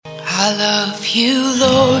I love you,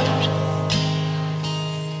 Lord.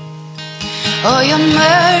 Oh, your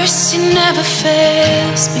mercy never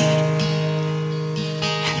fails me.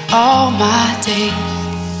 And all my days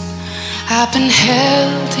I've been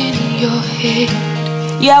held in your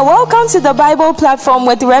hand. You are welcome to the Bible platform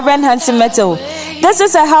with Rev.Hansen Mettle. This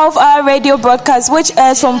is a half-hour radio broadcast which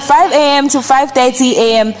airs from 5 a.m. to 5:30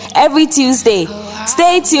 a.m. every Tuesday.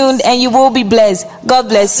 Stay tuned and you will be blessed. God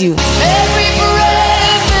bless you. Every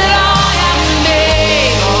breath that I am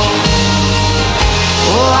able,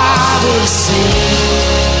 oh, I will sing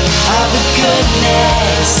of the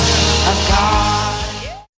goodness of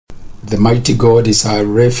God. The mighty God is our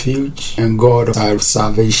refuge and God of our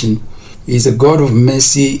salvation. He is a God of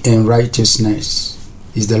mercy and righteousness.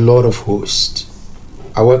 He is the Lord of hosts.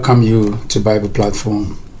 I welcome you to Bible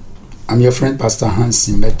Platform. I'm your friend Pastor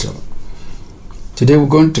Hansen Mettle. Today we're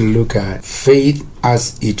going to look at faith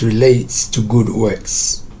as it relates to good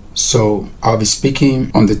works. So I'll be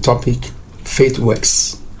speaking on the topic, faith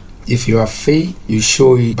works. If you have faith, you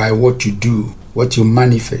show it by what you do, what you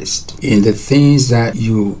manifest in the things that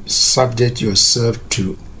you subject yourself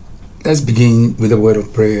to. Let's begin with a word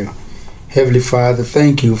of prayer. Heavenly Father,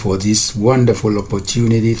 thank you for this wonderful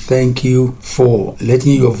opportunity. Thank you for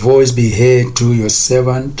letting your voice be heard through your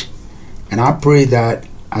servant. And I pray that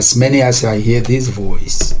as many as I hear this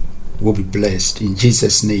voice will be blessed. In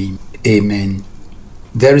Jesus' name, amen.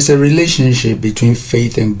 There is a relationship between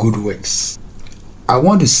faith and good works. I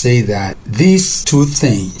want to say that these two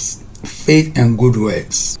things, faith and good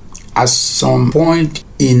works, at some point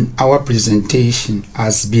in our presentation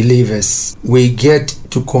as believers, we get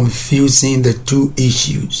to confusing the two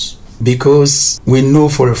issues because we know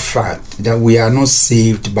for a fact that we are not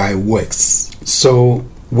saved by works. So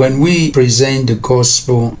when we present the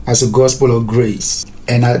gospel as a gospel of grace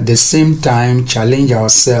and at the same time challenge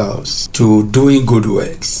ourselves to doing good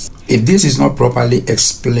works, if this is not properly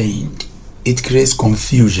explained, it creates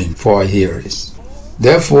confusion for our hearers.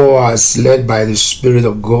 Therefore, as led by the Spirit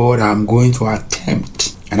of God, I'm going to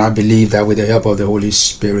attempt, and I believe that with the help of the Holy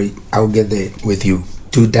Spirit, I'll get there with you,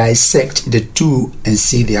 to dissect the two and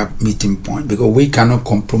see their meeting point, because we cannot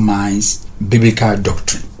compromise biblical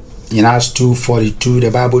doctrine. In Acts 2:42, the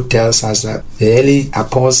Bible tells us that the early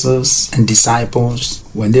apostles and disciples,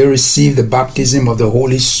 when they received the baptism of the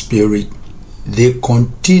Holy Spirit, they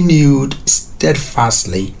continued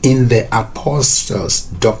steadfastly in the apostles'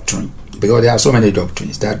 doctrine. Because there are so many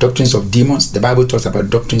doctrines. There are doctrines of demons. The Bible talks about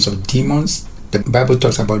doctrines of demons. The Bible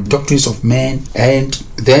talks about doctrines of men. And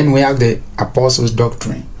then we have the apostles'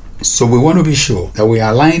 doctrine. So we want to be sure that we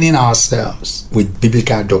are aligning ourselves with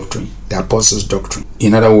biblical doctrine, the apostles' doctrine.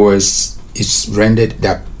 In other words, it's rendered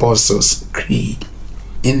the apostles' creed.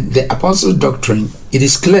 In the apostles' doctrine, it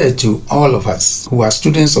is clear to all of us who are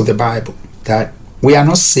students of the Bible that we are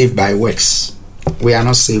not saved by works. We are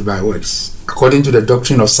not saved by works. According to the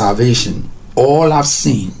doctrine of salvation, all have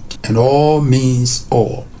sinned, and all means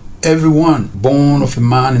all. Everyone born of a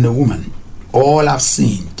man and a woman, all have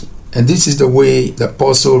sinned. And this is the way the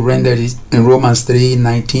apostle rendered it in Romans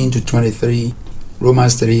 3:19-23.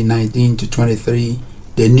 Romans 3:19-23,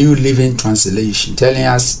 the New Living Translation, telling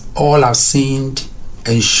us all have sinned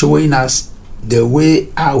and showing us the way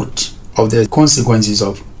out of the consequences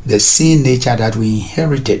of the sin nature that we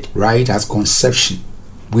inherited right at conception.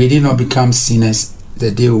 We did not become sinners the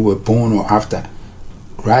day we were born or after.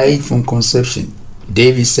 Right from conception,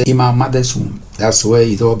 David said, in my mother's womb, that's where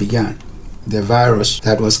it all began. The virus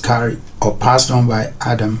that was carried or passed on by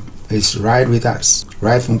Adam is right with us,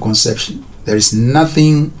 right from conception. There is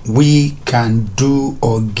nothing we can do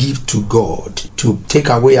or give to God to take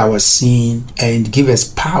away our sin and give us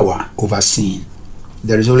power over sin.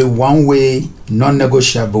 There is only one way,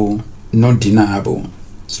 non-negotiable, non-deniable.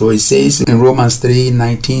 So it says in Romans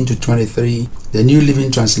 3:19-23, the New Living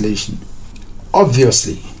Translation,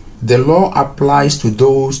 obviously, the law applies to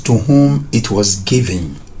those to whom it was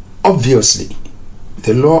given. Obviously,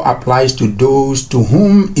 the law applies to those to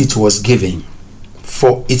whom it was given.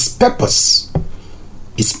 For its purpose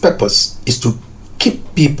is to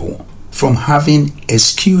keep people from having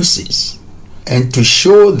excuses and to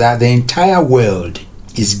show that the entire world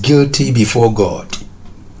is guilty before God.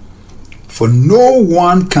 For no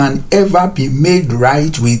one can ever be made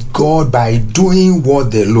right with God by doing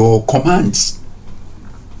what the law commands.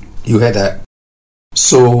 You heard that?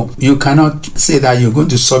 So you cannot say that you're going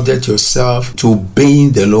to subject yourself to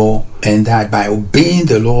obeying the law and that by obeying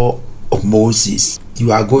the law of Moses,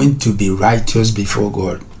 you are going to be righteous before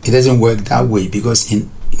God. It doesn't work that way because in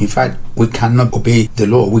fact, we cannot obey the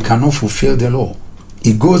law. We cannot fulfill the law.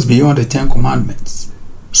 It goes beyond the 10 commandments.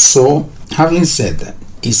 So, having said that,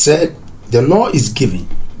 he said, the law is given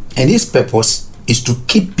And his purpose is to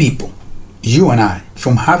keep people, you and I,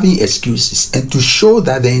 from having excuses and to show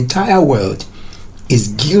that the entire world is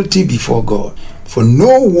guilty before God. For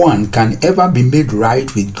no one can ever be made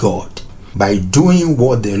right with God by doing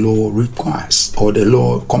what the law requires or the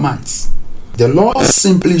law commands. The law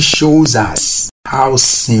simply shows us how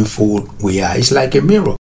sinful we are. It's like a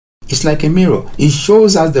mirror. It's like a mirror. It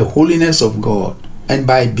shows us the holiness of God. And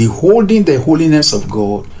by beholding the holiness of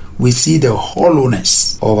God, we see the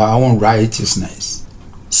hollowness of our own righteousness.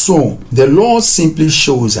 So, the law simply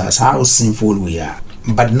shows us how sinful we are.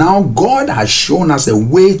 But now God has shown us a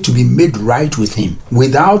way to be made right with Him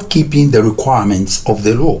without keeping the requirements of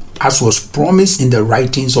the law, as was promised in the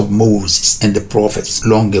writings of Moses and the prophets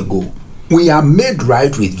long ago. We are made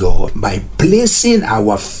right with God by placing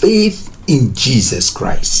our faith in Jesus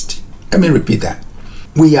Christ. Let me repeat that.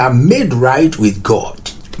 We are made right with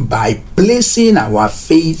God by placing our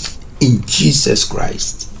faith in Jesus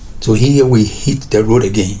Christ. So here we hit the road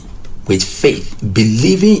again. With faith,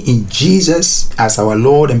 believing in Jesus as our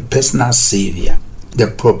Lord and personal Savior, the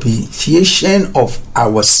propitiation of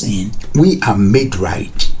our sin, we are made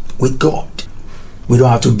right with God. We don't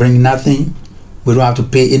have to bring nothing. We don't have to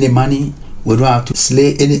pay any money. We don't have to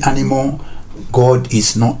slay any animal. God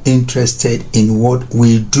is not interested in what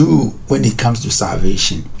we do when it comes to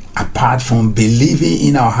salvation. Apart from believing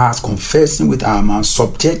in our hearts, confessing with our mouths,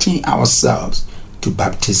 subjecting ourselves to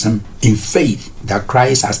baptism in faith that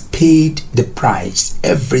Christ has paid the price,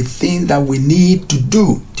 everything that we need to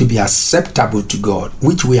do to be acceptable to God,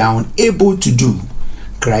 which we are unable to do.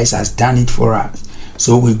 Christ has done it for us.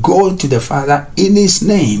 So we go to the Father in His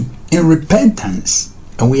name in repentance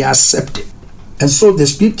and we are accepted. And so the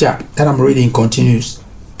scripture that I'm reading continues,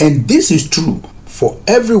 and this is true for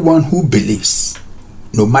everyone who believes,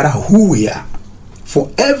 no matter who we are.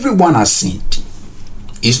 For everyone has sinned.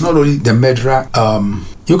 It's not only the murderer,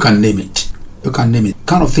 you can name it. You can name it.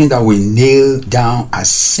 Kind of thing that we nail down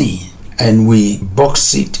as sin and we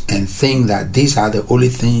box it and think that these are the only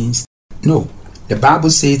things. No. The Bible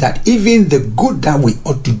says that even the good that we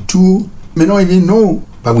ought to do, may not even know,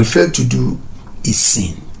 but we fail to do, is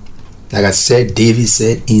sin. Like I said, David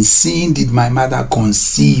said, in sin did my mother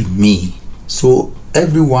conceive me. So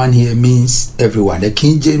everyone here means everyone. The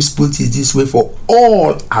King James puts it this way: for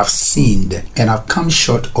all have sinned and have come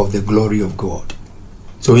short of the glory of God.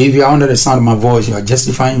 So if you are under the sound of my voice, you are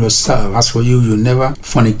justifying yourself. As for you, you never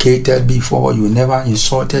fornicated before, you never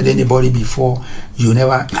insulted anybody before, you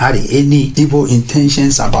never had any evil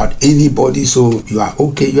intentions about anybody, so you are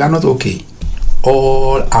okay. You are not okay.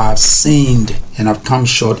 All have sinned and have come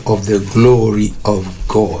short of the glory of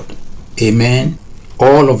God. Amen.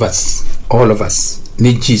 All of us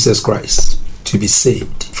need Jesus Christ to be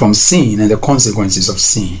saved from sin and the consequences of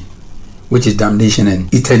sin, which is damnation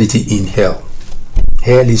and eternity in hell.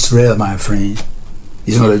 Hell is real, my friend.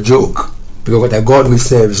 It's not a joke, because the God we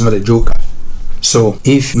serve is not a joker. So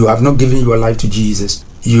if you have not given your life to Jesus,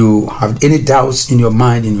 you have any doubts in your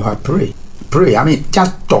mind and you have pray. I mean,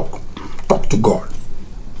 just talk to God.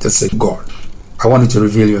 Just say, God, I want you to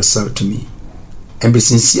reveal yourself to me, and be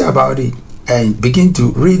sincere about it, and begin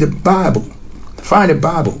to read the Bible. Find a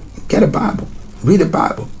Bible, get a Bible, read the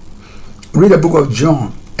Bible, read the book of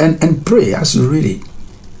John, and pray as you read it.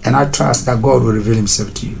 And I trust that God will reveal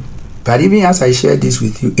Himself to you. But even as I share this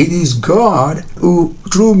with you, it is God who,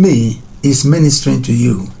 through me, is ministering to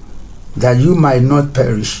you, that you might not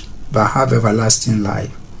perish, but have everlasting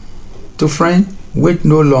life. So friend, wait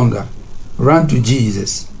no longer. Run to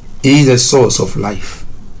Jesus. He is the source of life,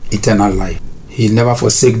 eternal life. He never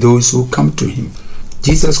forsakes those who come to Him.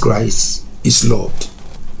 Jesus Christ is Lord.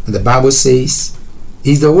 The Bible says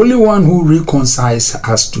He's the only one who reconciles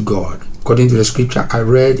us to God. According to the scripture I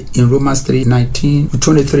read in Romans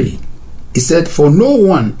 3:19-23. It said, for no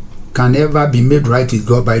one can ever be made right with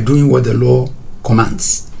God by doing what the law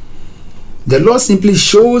commands. The law simply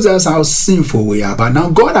shows us how sinful we are, but now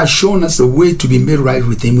God has shown us a way to be made right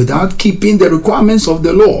with Him without keeping the requirements of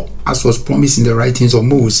the law, as was promised in the writings of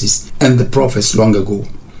Moses and the prophets long ago.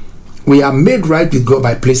 We are made right with God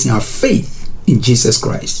by placing our faith in Jesus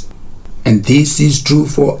Christ. And this is true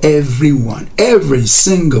for everyone, every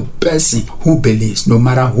single person who believes, no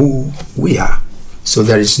matter who we are. So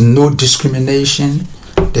there is no discrimination,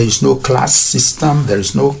 there is no class system, there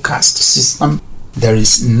is no caste system. There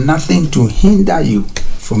is nothing to hinder you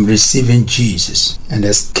from receiving Jesus and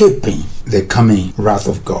escaping the coming wrath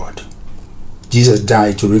of God. Jesus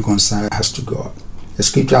died to reconcile us to God. The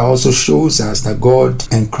scripture also shows us that God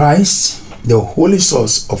and Christ, the holy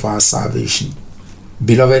source of our salvation.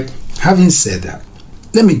 Beloved, having said that,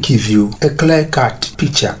 let me give you a clear-cut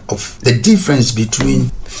picture of the difference between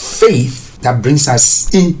faith that brings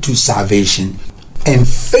us into salvation, and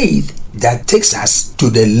faith that takes us to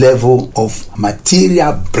the level of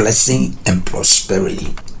material blessing and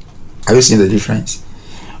prosperity. Have you seen the difference?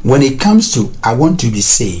 When it comes to I want to be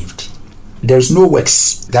saved, there's no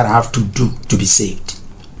works that I have to do to be saved,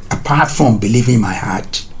 apart from believing in my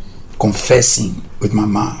heart, confessing with my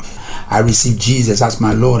mouth, I receive Jesus as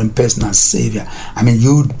my Lord and personal Savior. I mean,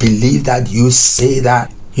 you believe that, you say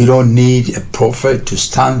that. You don't need a prophet to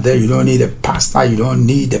stand there. You don't need a pastor. You don't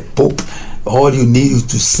need a pope. All you need is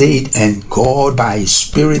to say it, and God, by His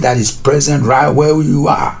Spirit that is present right where you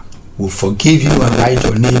are, will forgive you and write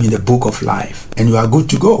your name in the book of life, and you are good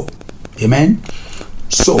to go. Amen?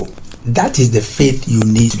 So, that is the faith you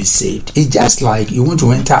need to be saved. It's just like you want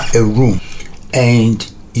to enter a room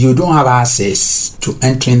and you don't have access to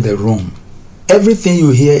entering the room. Everything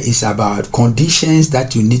you hear is about conditions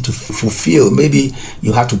that you need to fulfill. Maybe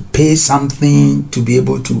you have to pay something to be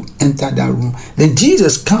able to enter that room. Then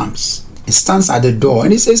Jesus comes, He stands at the door,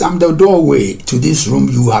 and He says, I'm the doorway to this room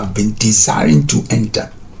you have been desiring to enter.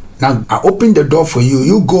 Now, I open the door for you.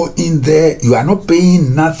 You go in there. You are not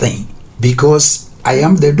paying nothing, because I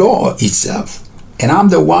am the door itself. And I'm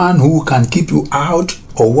the one who can keep you out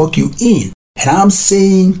or walk you in. And I'm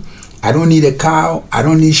saying, I don't need a cow, I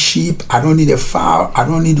don't need sheep, I don't need a fowl, I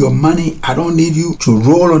don't need your money, I don't need you to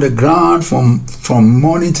roll on the ground from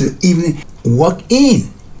morning to evening. Walk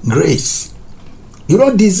in grace. You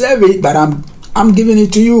don't deserve it, but I'm giving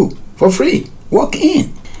it to you for free. Walk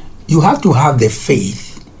in. You have to have the faith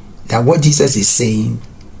that what Jesus is saying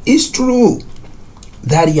is true,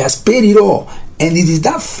 that He has paid it all. And it is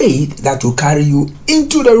that faith that will carry you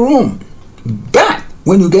into the room. But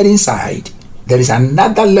when you get inside, there is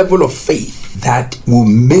another level of faith that will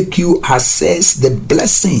make you access the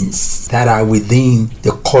blessings that are within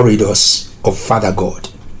the corridors of Father God.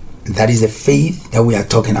 That is the faith that we are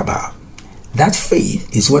talking about. That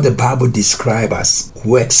faith is what the Bible describes as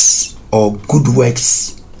works or good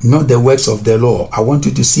works, not the works of the law. I want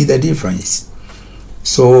you to see the difference.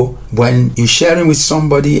 So when you're sharing with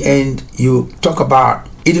somebody and you talk about,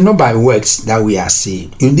 it is not by works that we are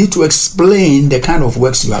saved. You need to explain the kind of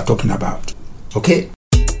works you are talking about. Okay?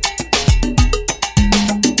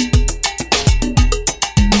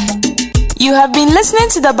 You have been listening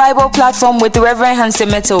to the Bible platform with Rev.Hansen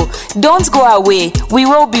Mettle. Don't go away. We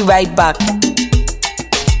will be right back.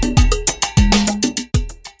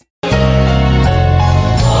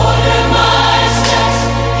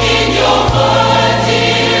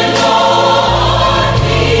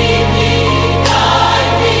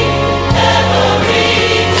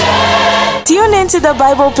 Tune into the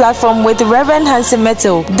Bible platform with Rev.Hansen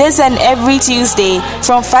Mettle this and every Tuesday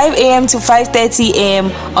from 5 a.m. to 5:30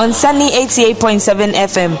 a.m. on Sunny 88.7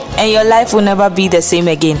 FM, and your life will never be the same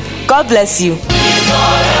again. God bless you.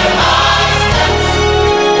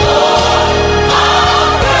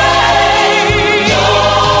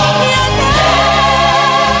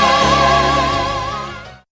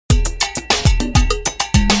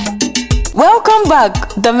 Welcome back.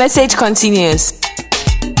 The message continues.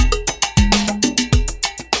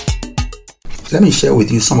 Let me share with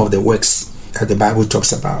you some of the works that the Bible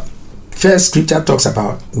talks about. First, Scripture talks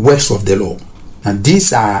about works of the law. And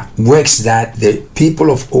these are works that the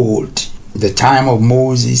people of old, the time of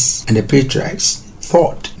Moses and the patriarchs,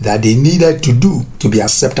 thought that they needed to do to be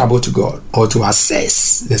acceptable to God or to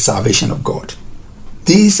access the salvation of God.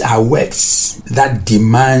 These are works that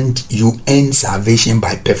demand you earn salvation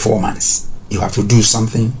by performance. You have to do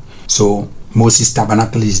something. So Moses'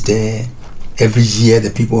 tabernacle is there. Every year the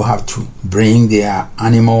people have to bring their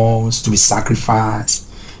animals to be sacrificed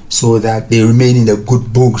so that they remain in the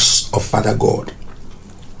good books of Father God.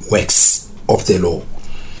 Works of the law.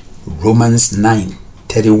 Romans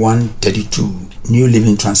 9:31-32, New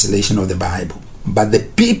Living Translation of the Bible. But the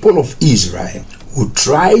people of Israel who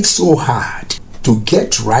tried so hard to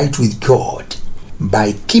get right with God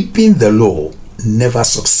by keeping the law never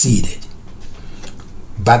succeeded.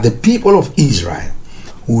 But the people of Israel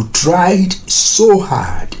who tried so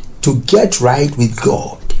hard to get right with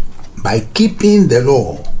God by keeping the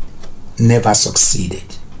law never succeeded.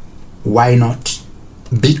 Why not?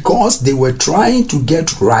 Because they were trying to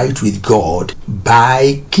get right with God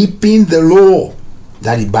by keeping the law,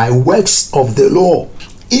 that is, by works of the law,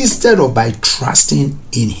 instead of by trusting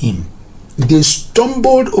in Him. They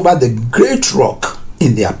stumbled over the great rock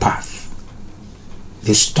in their path.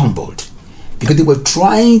 They stumbled because they were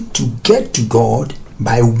trying to get to God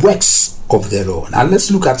by works of the law. Now let's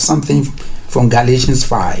look at something from Galatians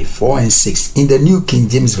 5:4-6 in the New King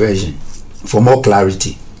James Version for more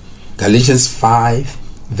clarity. Galatians 5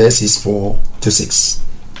 verses 4-6.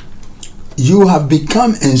 You have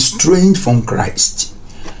become estranged from Christ.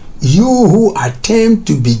 You who attempt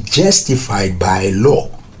to be justified by law,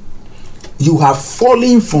 you have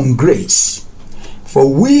fallen from grace. For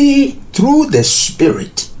we, through the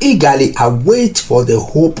Spirit, eagerly await for the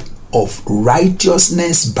hope of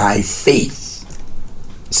righteousness by faith.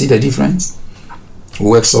 See the difference?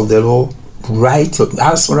 Works of the law, right?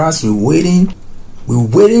 As for us, we're waiting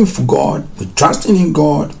for God, we're trusting in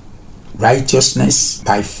God. Righteousness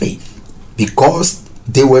by faith. Because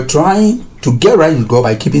they were trying to get right with God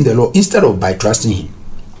by keeping the law instead of by trusting Him.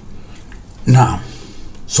 Now,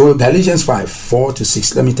 so Galatians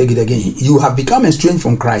 5:4-6, let me take it again. You have become estranged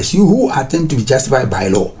from Christ, you who attempt to be justified by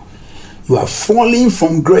law. You are falling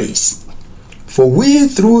from grace. For we,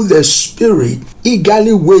 through the Spirit,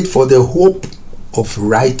 eagerly wait for the hope of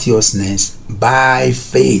righteousness by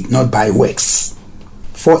faith, not by works.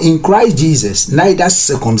 For in Christ Jesus, neither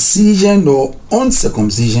circumcision nor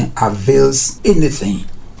uncircumcision avails anything,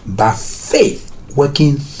 but faith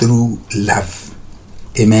working through love.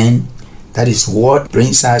 Amen. That is what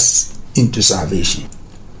brings us into salvation.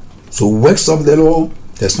 So works of the law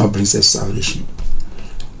does not bring us salvation.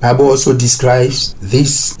 The Bible also describes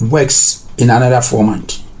these works in another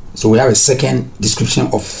format. So we have a second description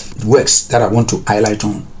of works that I want to highlight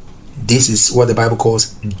on. This is what the Bible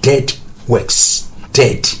calls dead works.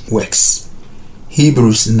 Dead works.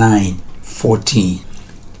 Hebrews 9:14.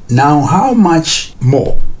 Now how much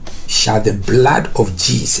more shall the blood of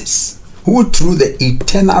Jesus, who through the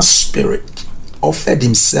eternal Spirit offered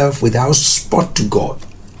himself without spot to God,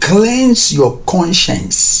 cleanse your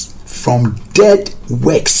conscience from dead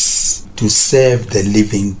works to serve the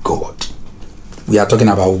living God. We are talking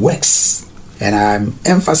about works, and I'm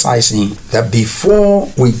emphasizing that before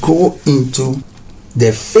we go into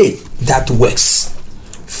the faith that works,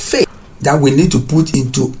 faith that we need to put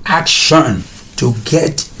into action to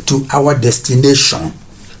get to our destination,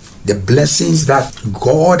 the blessings that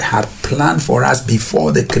God had planned for us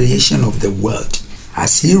before the creation of the world.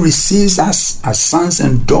 As He receives us as sons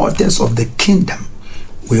and daughters of the kingdom,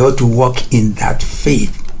 we ought to walk in that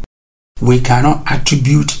faith. We cannot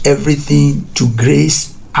attribute everything to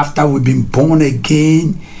grace after we've been born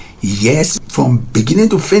again. Yes, from beginning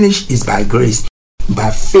to finish is by grace,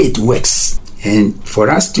 but faith works. And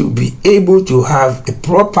for us to be able to have a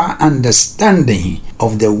proper understanding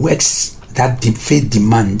of the works that the faith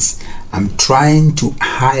demands, I'm trying to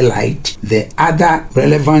highlight the other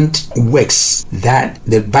relevant works that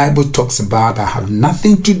the Bible talks about that have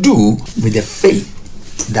nothing to do with the faith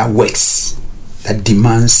that works, that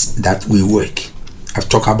demands that we work. I've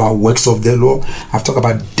talked about works of the law. I've talked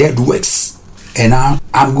about dead works. And now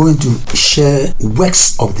I'm going to share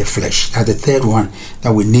works of the flesh. That's the third one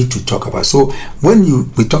that we need to talk about. So when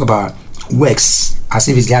we talk about works, as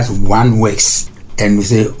if it's just one works, and we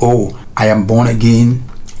say, oh, I am born again,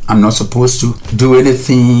 I'm not supposed to do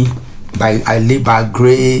anything, I live by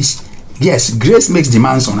grace. Yes, grace makes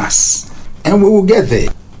demands on us, and we will get there.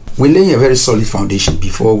 We're laying a very solid foundation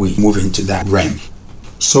before we move into that realm.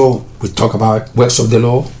 So we talk about works of the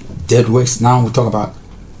law, dead works. Now we talk about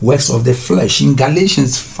works of the flesh in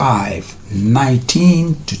Galatians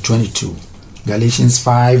 5:19-22. Galatians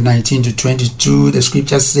 5:19-22, the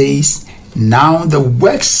scripture says, now the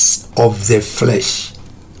works of the flesh.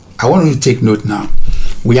 I want you to take note now.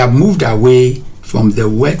 We have moved away from the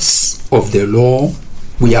works of the law.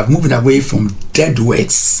 We have moved away from dead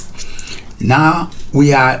works. Now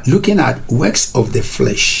we are looking at works of the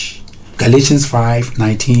flesh. Galatians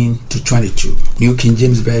 5:19-22, New King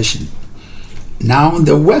James Version. Now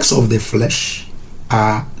the works of the flesh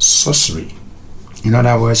are sorcery. In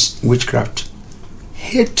other words, witchcraft,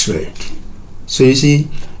 hatred. So you see,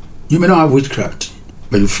 you may not have witchcraft,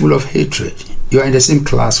 but you're full of hatred. You are in the same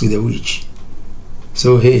class with a witch.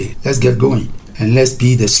 So hey, let's get going and let's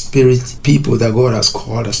be the spirit people that God has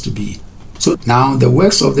called us to be. So now the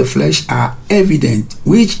works of the flesh are evident,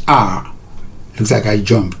 which are, looks like I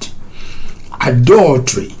jumped,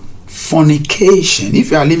 adultery, fornication.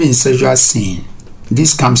 If you are living in sexual sin,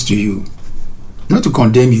 this comes to you, not to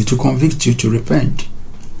condemn you, to convict you to repent.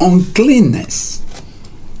 Uncleanness,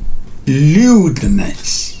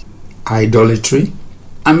 lewdness, idolatry,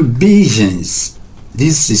 ambitions.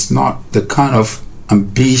 This is not the kind of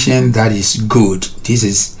ambition that is good. This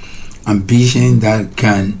is ambition that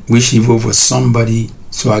can wish evil for somebody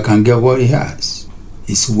so I can get what he has.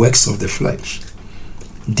 It's works of the flesh.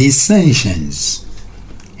 Dissensions,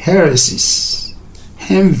 heresies,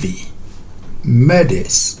 envy,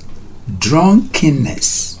 murders,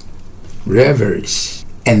 drunkenness, revelries,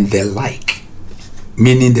 and the like.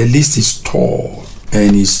 Meaning the list is tall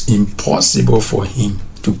and it's impossible for him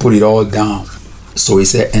to put it all down. So he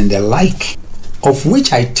said, and the like, of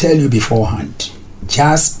which I tell you beforehand,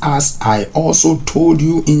 just as I also told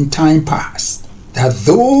you in time past, that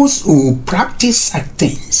those who practice such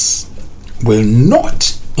things will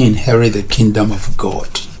not inherit the kingdom of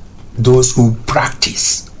God. Those who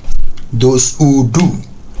practice, those who do,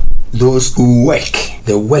 those who work,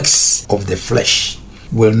 the works of the flesh,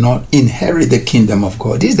 will not inherit the kingdom of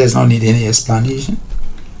God. This does not need any explanation.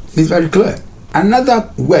 It's very clear.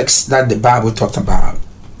 Another works that the Bible talked about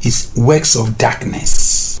is works of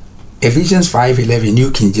darkness. Ephesians 5:11, New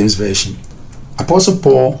King James Version. Apostle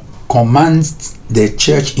Paul commands the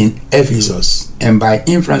church in Ephesus, and by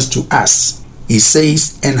inference to us, he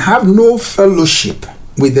says, and have no fellowship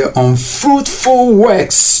with the unfruitful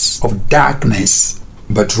works of darkness,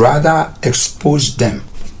 but rather expose them.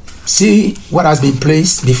 See what has been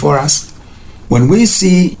placed before us? When we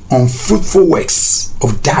see unfruitful works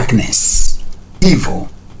of darkness, evil,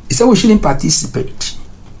 he said we shouldn't participate.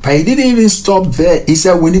 But he didn't even stop there. He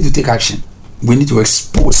said we need to take action. We need to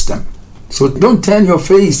expose them. So don't turn your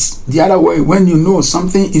face the other way when you know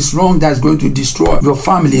something is wrong that's going to destroy your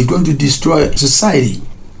family, is going to destroy society.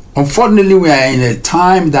 Unfortunately, we are in a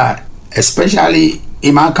time that, especially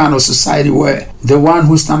in our kind of society, where the one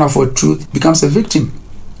who stands up for truth becomes a victim.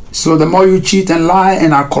 So the more you cheat and lie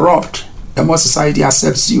and are corrupt, the more society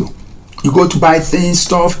accepts you. You go to buy things,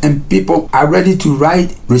 stuff, and people are ready to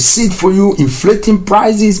write receipt for you, inflating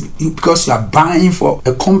prices because you are buying for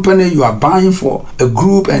a company, you are buying for a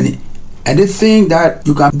group, and they think that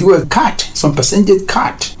you can do a cut, some percentage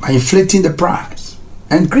cut, by inflating the price.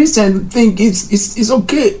 And Christians think it's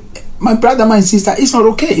okay. My brother, my sister, it's not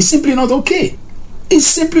okay. It's simply not okay. It's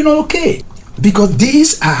simply not okay. Because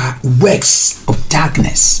these are works of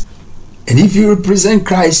darkness. And if you represent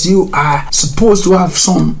Christ, you are supposed to have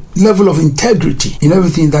some level of integrity in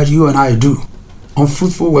everything that you and I do.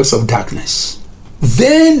 Unfruitful works of darkness.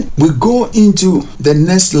 Then we go into the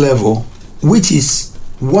next level, which is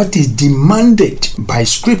what is demanded by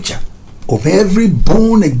Scripture of every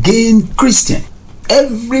born-again Christian.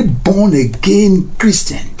 Every born-again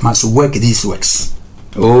Christian must work these works.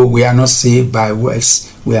 Oh, we are not saved by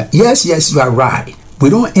works. Yes, you are right. We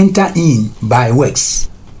don't enter in by works.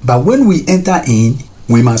 But when we enter in,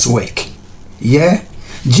 we must work. Yeah?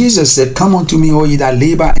 Jesus said, come unto me, all ye that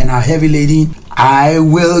labor and are heavy laden, I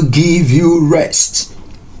will give you rest.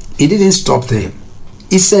 He didn't stop there.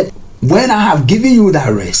 He said, when I have given you that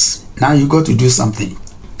rest, now you got to do something.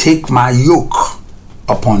 Take my yoke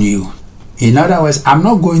upon you. In other words, I'm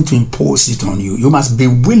not going to impose it on you. You must be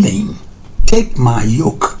willing. Take my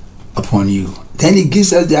yoke upon you. Then he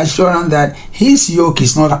gives us the assurance that his yoke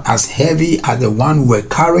is not as heavy as the one we're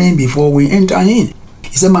carrying before we enter in.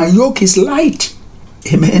 He said, my yoke is light.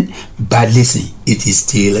 Amen. But listen, it is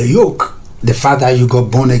still a yoke. The fact that you got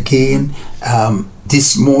born again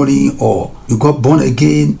this morning, or you got born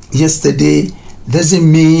again yesterday,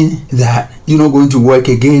 doesn't mean that you're not going to work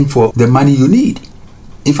again for the money you need.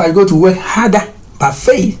 If I go to work harder by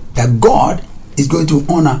faith, that God is going to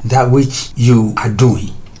honor that which you are doing.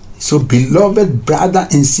 So beloved brother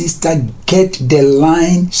and sister, get the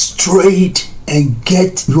line straight and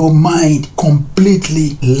get your mind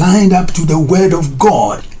completely lined up to the word of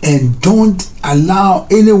God, and don't allow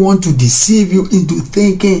anyone to deceive you into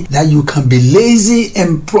thinking that you can be lazy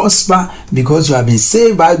and prosper because you have been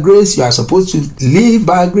saved by grace. You are supposed to live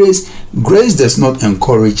by grace. Grace does not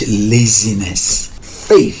encourage laziness.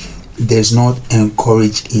 Faith does not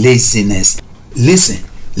encourage laziness.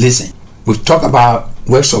 Listen. We've talked about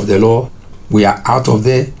works of the law. We are out of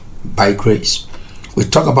there by grace. We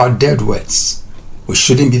talk about dead works. We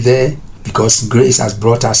shouldn't be there because grace has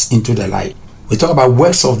brought us into the light. We talk about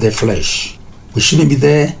works of the flesh. We shouldn't be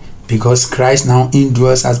there because Christ now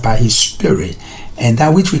indwells us by his Spirit. And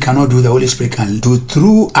that which we cannot do, the Holy Spirit can do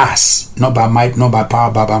through us. Not by might, not by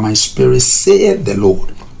power, but by my Spirit, saith the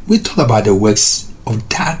Lord. We talk about the works of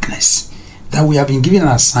darkness that we have been given an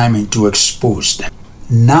assignment to expose them.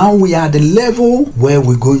 Now we are at the level where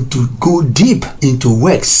we're going to go deep into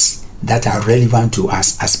works that are relevant to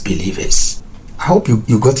us as believers. I hope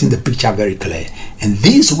you got in the picture very clear. And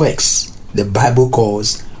these works, the Bible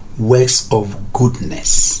calls works of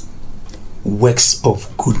goodness. Works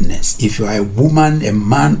of goodness. If you are a woman, a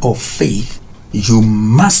man of faith, you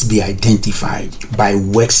must be identified by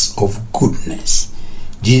works of goodness.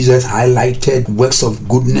 Jesus highlighted works of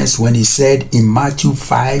goodness when he said in Matthew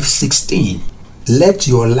 5:16, let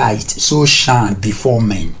your light so shine before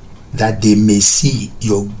men that they may see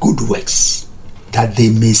your good works. That they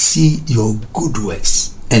may see your good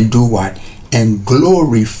works. And do what? And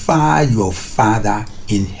glorify your Father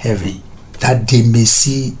in heaven. That they may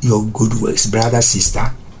see your good works. Brother,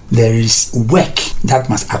 sister, there is work that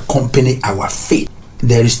must accompany our faith.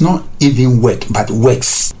 There is not even work, but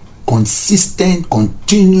works. Consistent,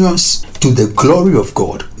 continuous, to the glory of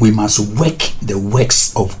God. We must work the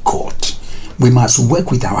works of God. We must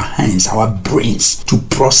work with our hands, our brains to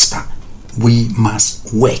prosper. We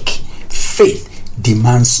must work. Faith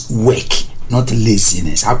demands work, not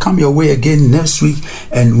laziness. I'll come your way again next week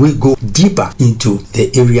and we go deeper into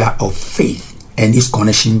the area of faith and its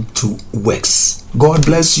connection to works. God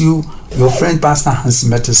bless you. Your friend Pastor Hansen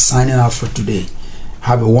Mettle signing out for today.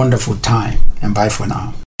 Have a wonderful time and bye for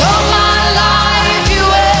now.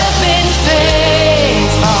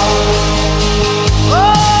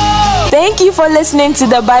 Thank you for listening to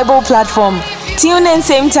the Bible platform. Tune in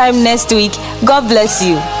same time next week. God bless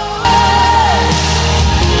you.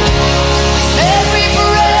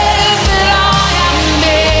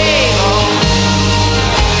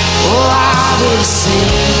 Sing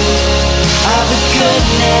of the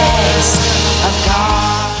goodness